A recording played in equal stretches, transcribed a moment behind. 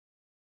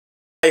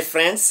Hi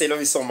friends, I love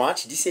you so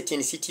much. This is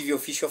TNC TV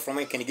official from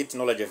where you can get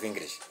knowledge of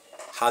English.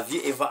 Have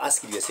you ever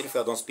asked yourself if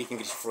I don't speak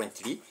English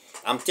fluently?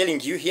 I'm telling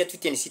you here to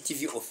TNC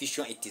TV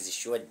official, it is a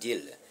sure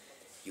deal.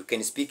 You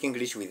can speak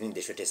English within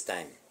the shortest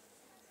time.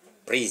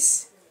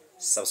 Please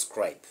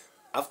subscribe.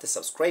 After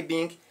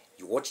subscribing,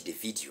 you watch the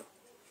video.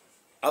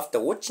 After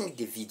watching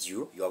the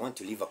video, you are going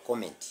to leave a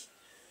comment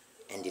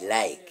and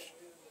like.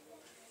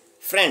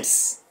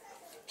 Friends,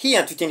 here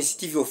at TNC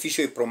TV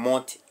official, you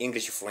promote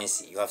English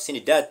fluency. You have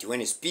seen that when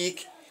you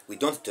speak, we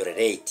don't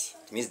tolerate.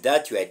 It means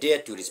that you are there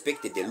to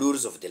respect the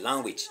rules of the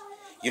language.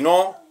 You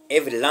know,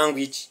 every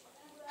language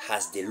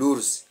has the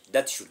rules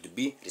that should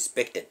be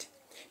respected.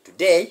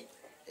 Today,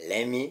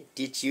 let me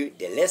teach you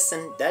the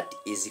lesson that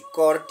is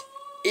called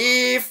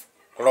if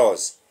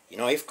clause. You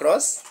know if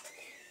clause?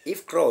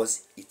 If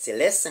clause, it's a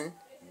lesson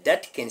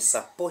that can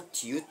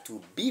support you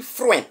to be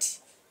fluent.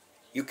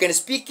 You can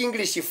speak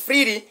English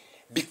freely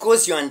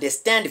because you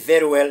understand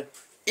very well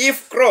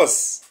if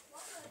clause.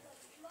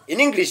 In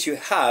English, you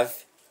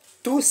have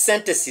two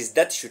sentences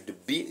that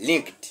should be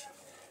linked.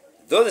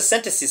 Those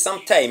sentences,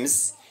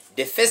 sometimes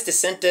the first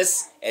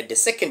sentence and the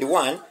second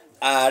one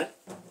are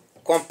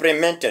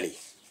complementary.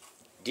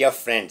 Dear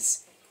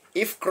friends,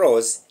 if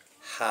clause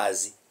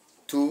has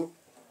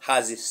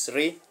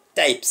three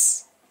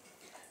types.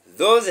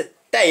 Those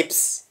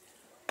types,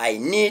 I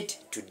need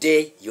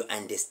today you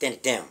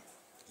understand them.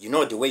 You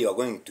know the way you are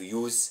going to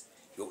use,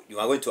 you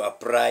are going to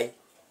apply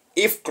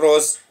if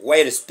clause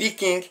while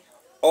speaking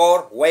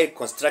or while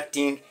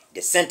constructing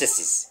the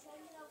sentences.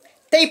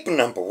 Type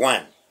number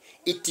one,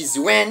 it is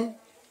when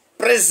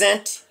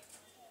present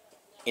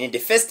in the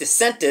first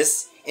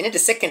sentence, and in the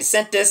second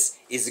sentence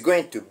is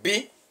going to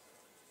be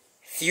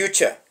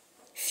future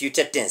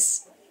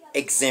tense.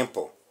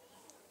 Example,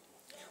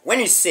 when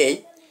you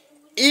say,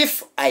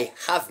 if I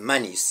have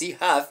money, you see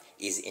have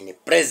is in the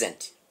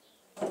present.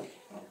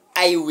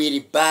 I will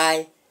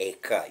buy a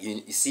car.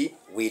 You see,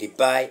 will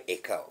buy a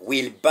car.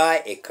 Will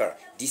buy a car.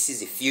 This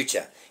is the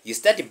future. You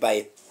start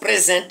by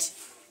present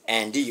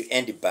and you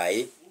end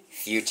by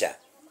future.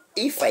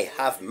 If I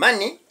have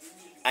money,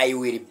 I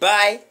will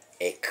buy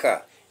a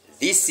car.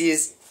 This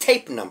is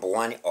type number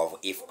one of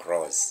if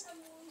clause.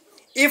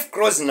 If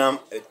clause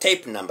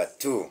type number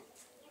two,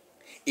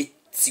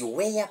 it's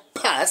where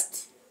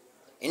past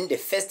in the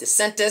first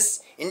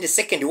sentence. In the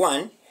second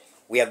one,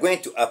 we are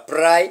going to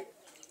apply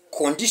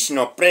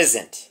conditional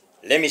present.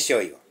 Let me show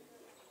you.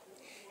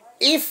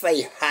 If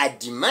I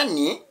had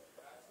money,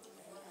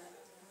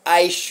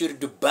 I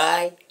should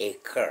buy a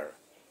car.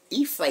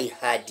 If I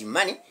had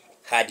money,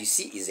 had, you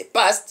see, is a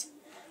past.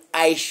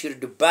 I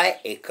should buy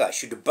a car.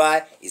 Should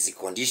buy is a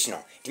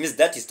conditional. It means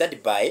that you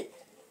start by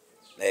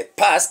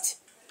past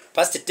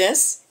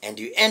tense and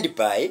you end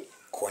by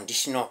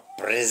conditional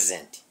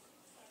present.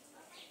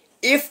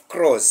 If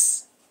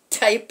clause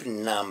type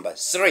number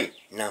three,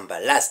 number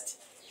last,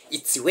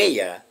 it's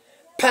where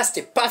past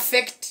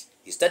perfect,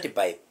 you start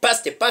by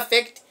past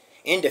perfect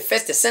in the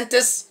first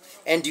sentence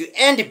and you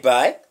end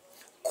by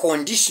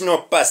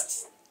conditional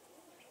past.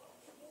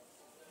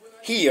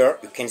 Here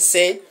you can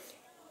say,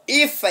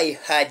 if I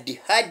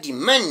had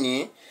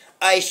money,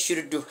 I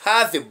should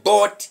have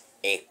bought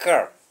a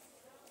car.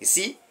 You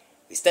see,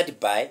 we start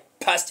by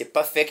past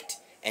perfect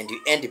and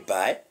you end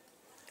by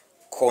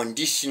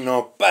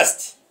conditional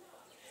past.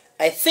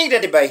 I think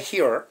that by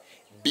here,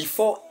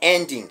 before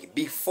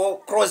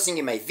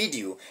closing my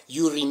video,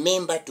 you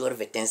remember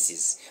 12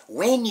 tenses.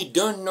 When you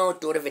don't know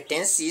 12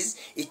 tenses,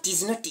 it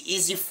is not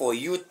easy for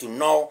you to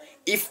know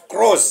if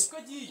clause.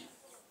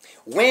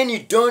 When you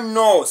don't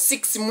know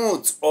 6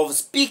 moods of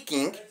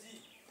speaking,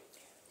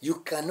 you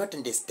cannot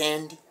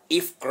understand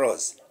if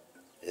clause.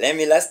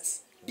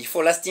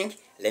 Before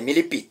let me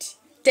repeat.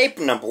 Type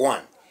number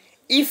one,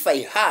 if I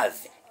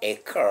have a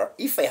car,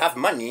 if I have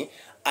money,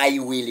 I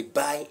will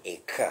buy a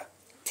car.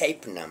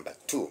 Type number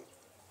two,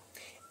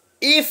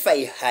 if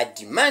I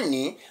had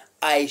money,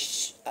 I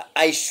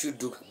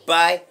should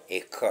buy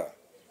a car.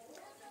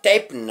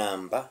 Type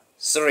number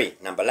three,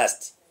 number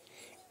last.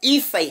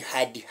 If I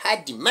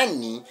had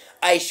money,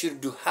 I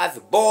should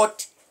have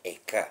bought a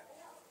car.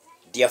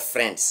 Dear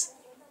friends,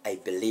 I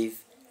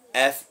believe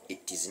if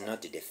it is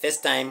not the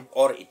first time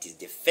or it is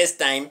the first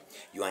time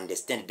you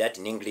understand that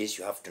in English,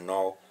 you have to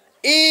know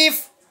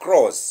if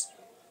clause.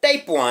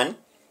 Type 1,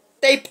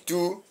 type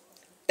 2,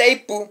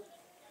 type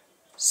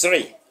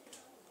 3.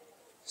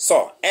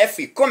 So, if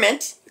you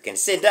comment, you can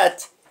say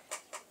that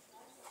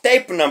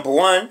type number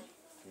 1,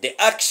 the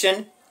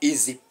action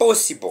is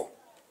possible,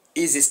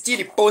 is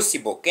still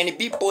possible, can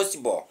be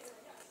possible.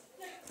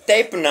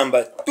 Type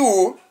number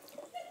 2,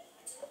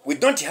 we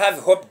don't have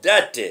hope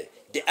that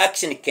the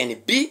action can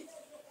be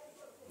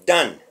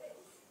done.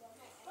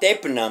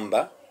 Type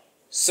number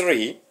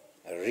 3,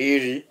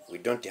 really, we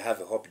don't have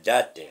hope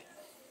that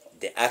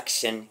the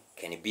action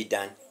can be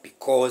done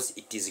because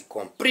it is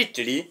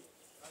completely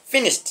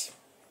finished.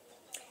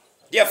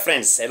 Dear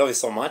friends, I love you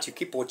so much. You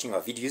keep watching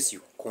our videos.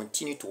 You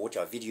continue to watch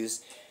our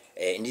videos.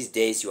 In these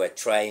days, you are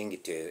trying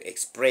to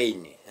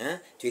explain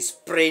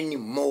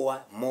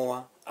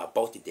more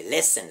about the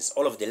lessons,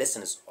 all of the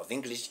lessons of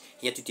English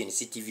here to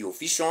TNC TV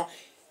Official.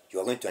 You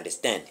are going to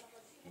understand.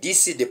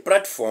 This is the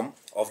platform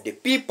of the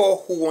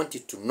people who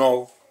wanted to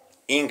know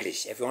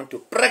English. If you want to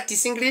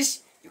practice English,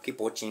 you keep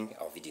watching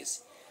our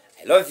videos.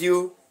 I love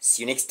you.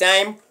 See you next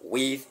time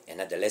with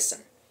another lesson.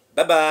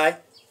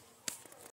 Bye-bye.